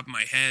off the top of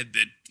my head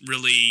that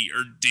really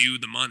are due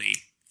the money.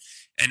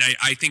 And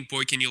I think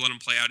Boykin, you let him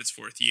play out his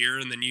 4th year,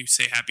 and then you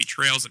say happy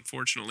trails,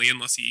 unfortunately,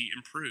 unless he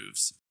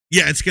improves.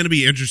 Yeah, it's going to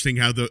be interesting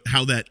how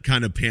that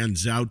kind of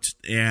pans out.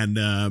 And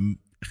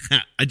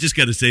I just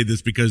got to say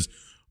this because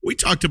we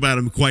talked about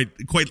him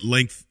quite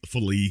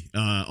lengthfully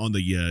on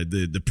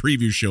the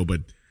preview show,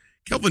 but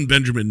Kelvin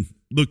Benjamin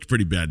looked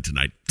pretty bad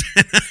tonight.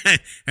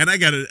 And I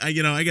gotta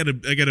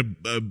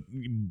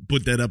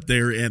put that up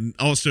there. And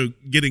also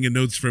getting a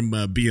notes from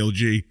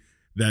BLG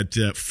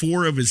that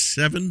 4 of his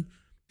 7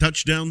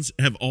 touchdowns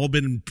have all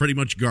been pretty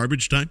much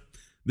garbage time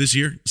this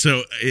year.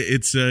 So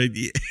it's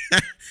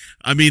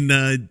I mean,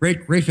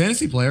 great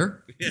fantasy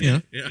player.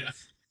 Yeah.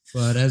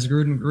 But as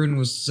Gruden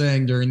was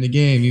saying during the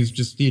game,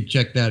 he had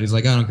checked out. He's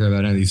like, I don't care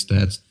about any of these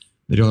stats.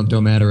 They don't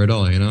matter at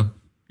all. Yeah.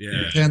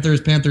 The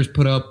Panthers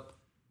put up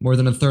more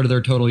than a third of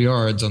their total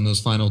yards on those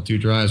final 2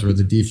 drives where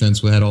the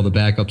defense had all the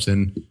backups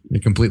in. They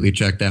completely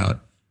checked out.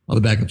 all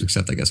the backups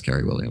except, I guess,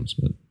 Kerry Williams.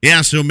 But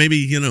yeah, so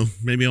maybe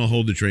I'll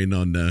hold the train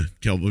on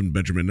Kelvin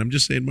Benjamin. I'm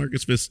just saying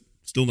Marcus Smith's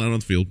still not on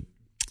the field.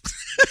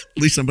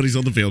 At least somebody's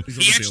on the field.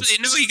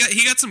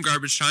 He got some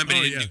garbage time.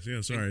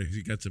 But sorry,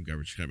 he got some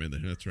garbage time in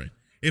there. That's right.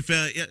 If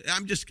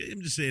I'm just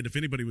saying, if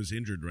anybody was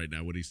injured right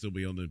now, would he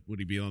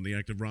be on the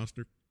active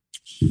roster?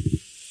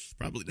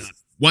 Probably not.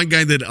 One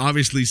guy that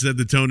obviously set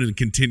the tone and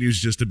continues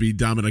just to be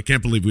dominant. I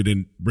can't believe we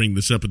didn't bring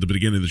this up at the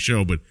beginning of the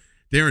show, but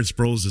Darren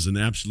Sproles is an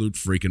absolute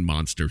freaking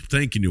monster.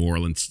 Thank you, New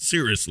Orleans.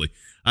 Seriously.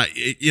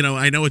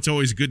 I know it's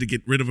always good to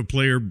get rid of a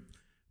player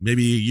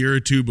maybe a year or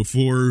two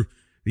before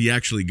he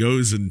actually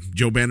goes, and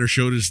Joe Banner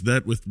showed us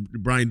that with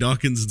Brian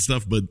Dawkins and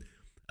stuff, but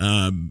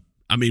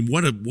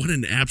what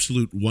an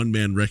absolute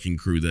one-man wrecking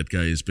crew that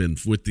guy has been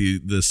with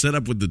the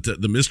setup with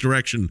the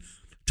misdirection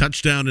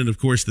touchdown, and of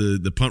course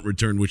the punt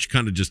return, which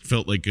kind of just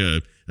felt like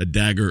a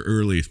dagger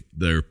early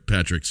there,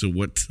 Patrick. So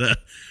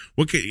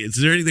is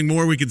there anything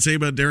more we can say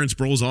about Darren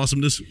Sproles'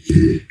 awesomeness?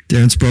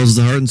 Darren Sproles is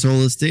the heart and soul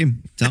of this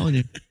team. I'm telling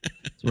you.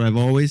 That's what I've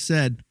always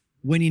said.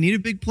 When you need a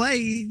big play,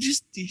 he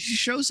just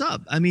shows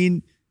up. I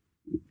mean,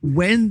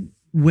 when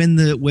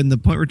the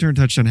punt return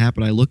touchdown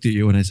happened, I looked at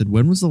you and I said,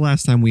 when was the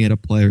last time we had a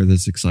player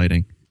this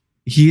exciting?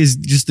 He is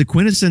just the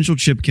quintessential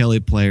Chip Kelly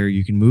player.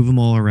 You can move him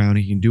all around.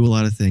 He can do a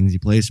lot of things. He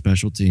plays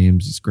special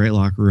teams. He's a great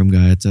locker room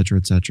guy, et cetera,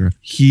 et cetera.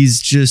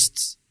 He's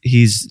just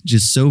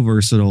so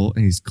versatile,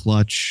 and he's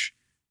clutch,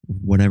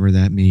 whatever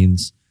that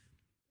means.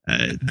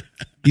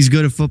 He's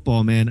good at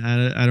football, man.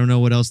 I don't know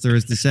what else there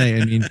is to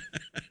say. I mean,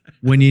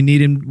 when you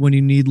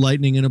need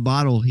lightning in a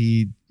bottle,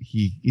 he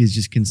is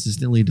just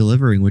consistently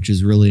delivering, which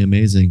is really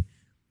amazing.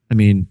 I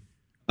mean,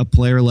 a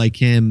player like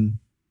him,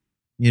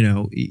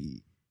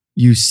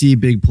 you see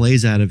big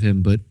plays out of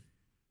him, but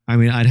I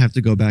mean, I'd have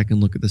to go back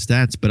and look at the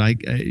stats, but I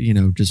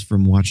just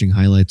from watching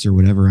highlights or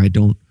whatever, I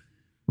don't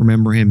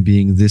remember him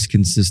being this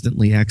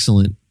consistently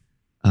excellent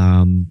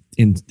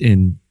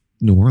in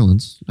New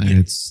Orleans.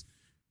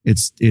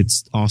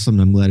 It's awesome.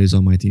 I'm glad he's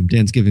on my team.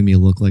 Dan's giving me a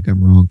look like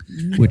I'm wrong,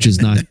 which is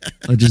not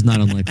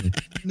unlikely.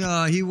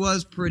 No, he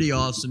was pretty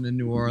awesome in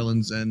New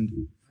Orleans,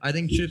 and I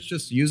think Chip's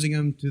just using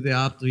him to the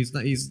opt.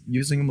 He's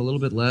using him a little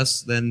bit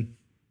less than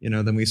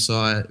we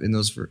saw in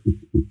those.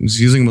 He's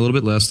using him a little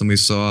bit less than we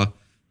saw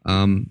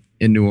in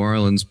New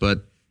Orleans,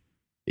 but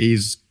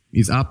he's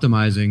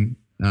optimizing.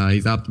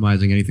 He's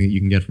optimizing anything that you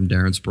can get from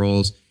Darren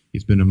Sproles.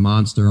 He's been a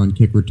monster on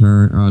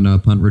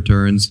punt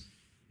returns.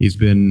 He's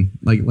been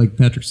like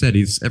Patrick said.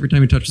 Every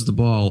time he touches the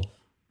ball,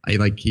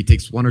 he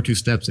takes one or two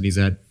steps and he's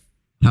at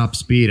top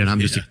speed. And I'm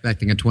just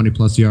expecting a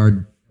 20+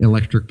 yard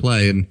electric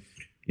play. And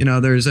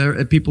there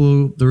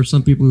were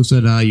some people who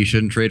said you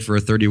shouldn't trade for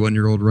a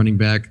 31-year-old running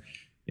back.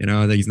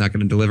 That he's not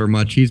going to deliver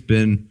much. He's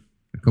been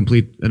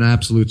an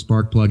absolute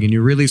spark plug, and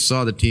you really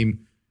saw the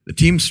team. The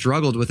team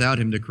struggled without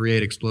him to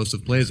create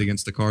explosive plays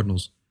against the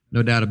Cardinals.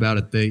 No doubt about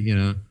it.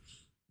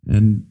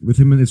 And with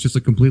him, it's just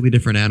a completely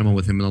different animal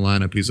with him in the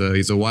lineup.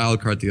 He's a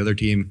wild card. The other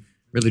team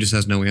really just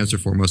has no answer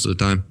for most of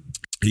the time.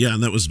 Yeah,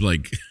 and that was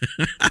like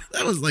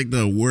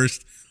the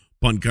worst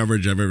punt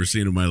coverage I've ever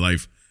seen in my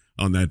life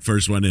on that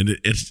first one. And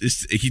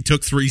he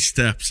took 3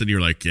 steps, and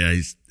you're like, yeah,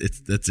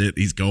 that's it.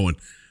 He's going.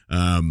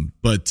 I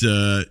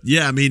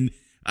mean,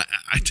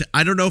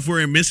 I don't know if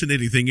we're missing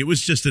anything. It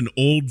was just an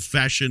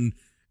old-fashioned,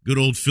 good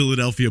old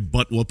Philadelphia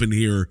butt whooping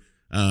here.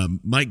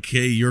 Mike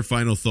K., your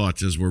final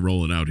thoughts as we're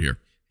rolling out here.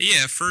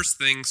 Yeah, first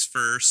things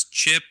first.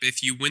 Chip,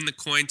 if you win the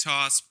coin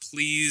toss,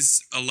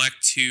 please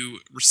elect to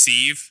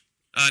receive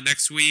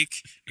next week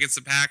against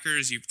the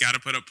Packers. You've got to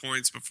put up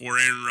points before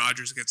Aaron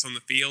Rodgers gets on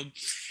the field.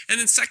 And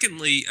then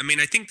secondly, I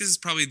mean, I think this is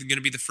probably going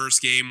to be the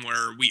first game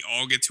where we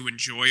all get to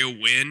enjoy a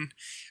win.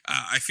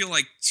 I feel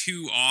like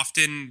too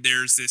often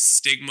there's this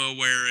stigma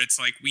where it's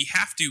like we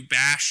have to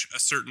bash a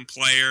certain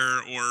player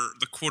or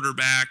the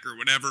quarterback or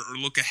whatever, or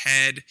look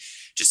ahead.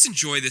 Just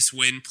enjoy this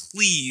win,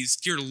 please,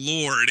 dear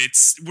Lord.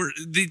 We're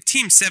the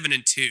team's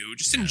 7-2.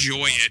 Just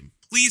enjoy it.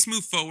 Please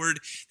move forward.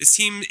 This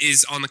team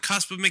is on the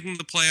cusp of making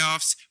the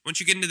playoffs. Once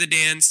you get into the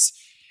dance,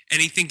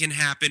 anything can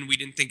happen. We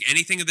didn't think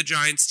anything of the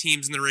Giants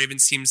teams and the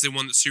Ravens teams that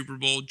won the Super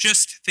Bowl.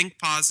 Just think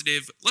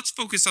positive. Let's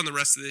focus on the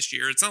rest of this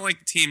year. It's not like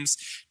the team's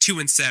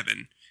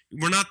 2-7.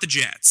 We're not the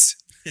Jets.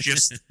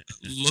 Just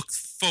look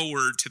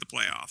forward to the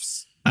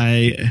playoffs.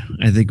 I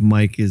think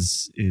Mike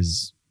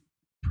is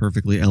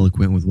perfectly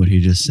eloquent with what he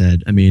just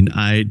said. I mean,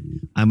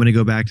 I'm going to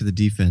go back to the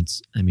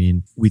defense. I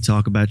mean, we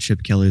talk about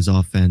Chip Kelly's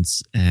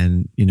offense,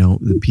 and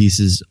the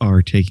pieces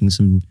are taking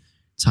some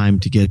time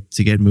to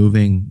get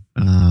moving,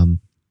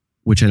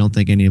 which I don't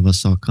think any of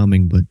us saw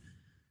coming.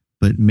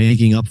 But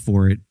making up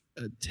for it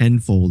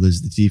tenfold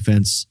is the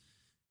defense.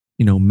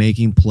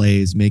 Making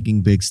plays,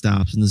 making big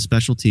stops, and the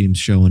special teams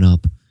showing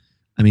up.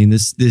 I mean,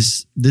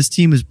 this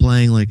team is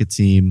playing like a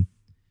team,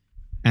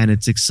 and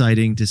it's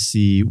exciting to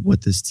see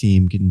what this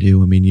team can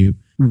do. I mean,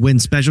 when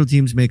special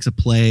teams makes a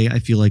play, I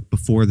feel like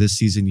before this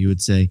season you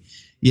would say,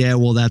 yeah,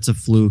 well, that's a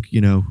fluke,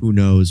 who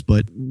knows?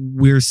 But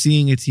we're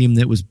seeing a team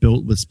that was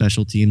built with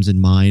special teams in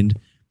mind,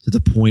 to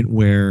the point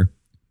where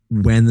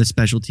when the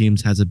special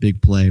teams has a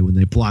big play, when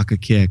they block a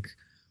kick,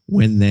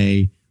 when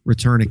they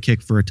return a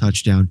kick for a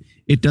touchdown.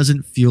 It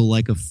doesn't feel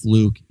like a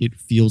fluke. It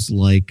feels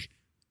like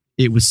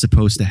it was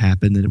supposed to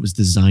happen, that it was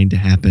designed to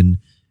happen,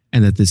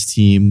 and that this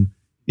team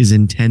is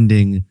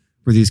intending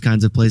for these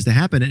kinds of plays to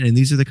happen. And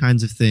these are the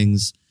kinds of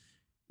things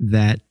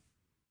that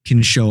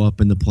can show up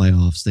in the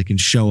playoffs. They can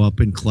show up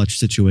in clutch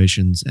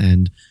situations.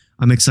 And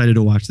I'm excited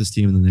to watch this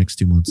team in the next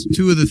 2 months.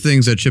 Two of the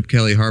things that Chip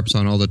Kelly harps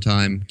on all the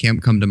time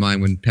can't come to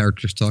mind when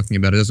Patrick's talking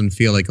about it. It doesn't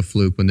feel like a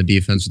fluke when the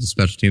defense or the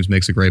special teams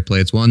makes a great play.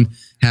 It's one,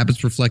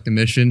 habits reflect the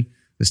mission.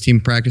 This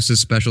team practices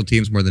special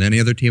teams more than any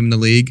other team in the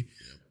league.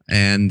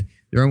 And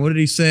what did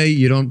he say?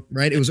 You don't,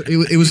 right? It was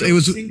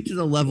sink to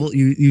the level.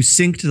 You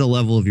sink to the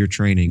level of your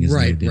training.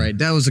 Right.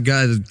 That was a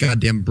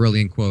goddamn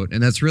brilliant quote.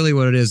 And that's really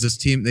what it is. This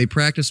team, they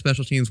practice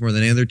special teams more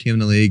than any other team in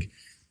the league.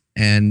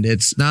 And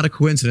it's not a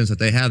coincidence that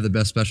they have the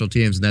best special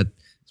teams, and that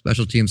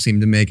special teams seem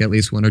to make at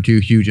least one or two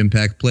huge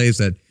impact plays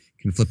that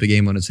can flip a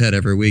game on its head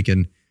every week.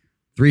 And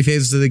 3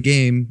 phases of the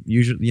game,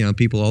 usually,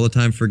 people all the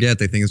time forget.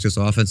 They think it's just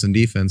offense and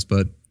defense,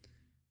 but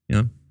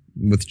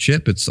with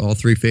Chip, it's all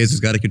 3 phases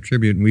got to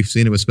contribute, and we've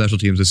seen it with special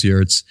teams this year.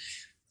 It's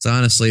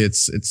honestly,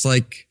 it's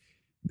like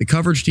the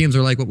coverage teams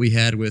are like what we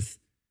had with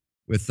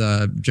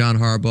John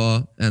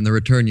Harbaugh, and the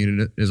return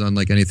unit is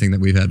unlike anything that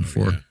we've had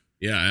before.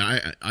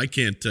 Yeah, I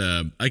can't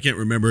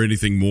remember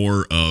anything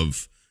more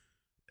of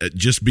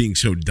just being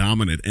so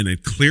dominant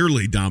and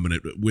clearly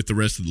dominant with the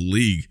rest of the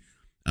league.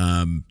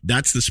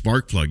 That's the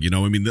spark plug, I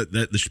mean,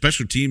 the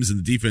special teams and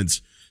the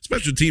defense,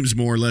 special teams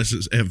more or less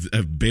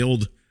have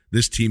bailed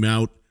this team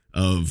out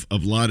of a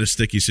lot of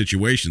sticky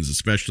situations,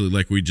 especially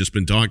like we've just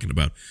been talking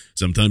about.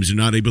 Sometimes you're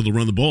not able to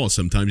run the ball.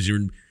 Sometimes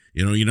you're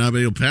not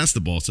able to pass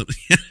the ball.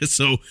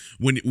 So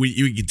when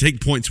you can take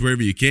points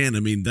wherever you can,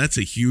 I mean, that's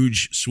a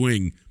huge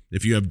swing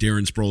if you have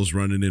Darren Sproles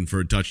running in for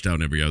a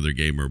touchdown every other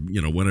game, or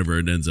whatever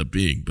it ends up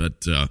being.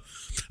 But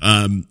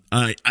I'm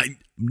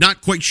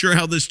not quite sure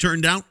how this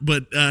turned out,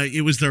 but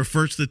it was their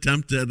first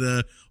attempt at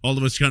all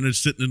of us kind of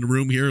sitting in the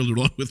room here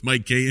along with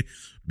Mike K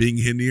being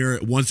in here.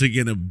 Once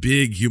again, a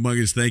big,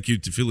 humongous thank you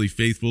to Philly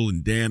Faithful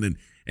and Dan and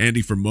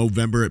Andy from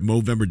Movember at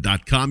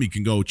Movember.com. You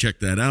can go check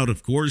that out,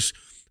 of course.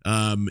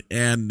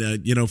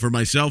 For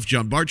myself,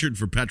 John Barchard,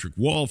 for Patrick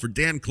Wall, for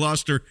Dan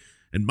Kloster,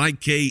 and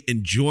Mike K,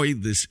 enjoy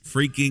this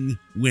freaking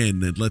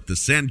win and let the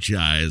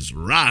Sanchez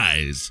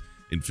rise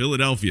in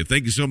Philadelphia.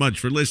 Thank you so much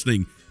for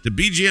listening to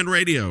BGN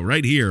Radio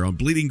right here on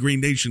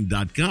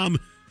BleedingGreenNation.com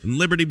and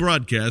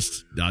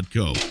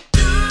LibertyBroadcast.co.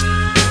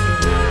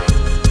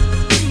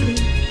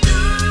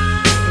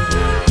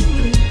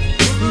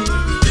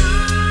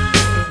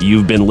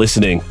 You've been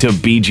listening to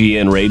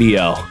BGN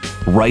Radio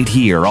right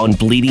here on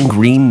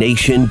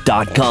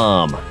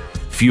BleedingGreenNation.com.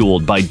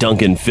 Fueled by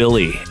Duncan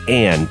Philly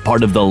and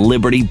part of the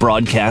Liberty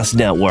Broadcast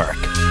Network.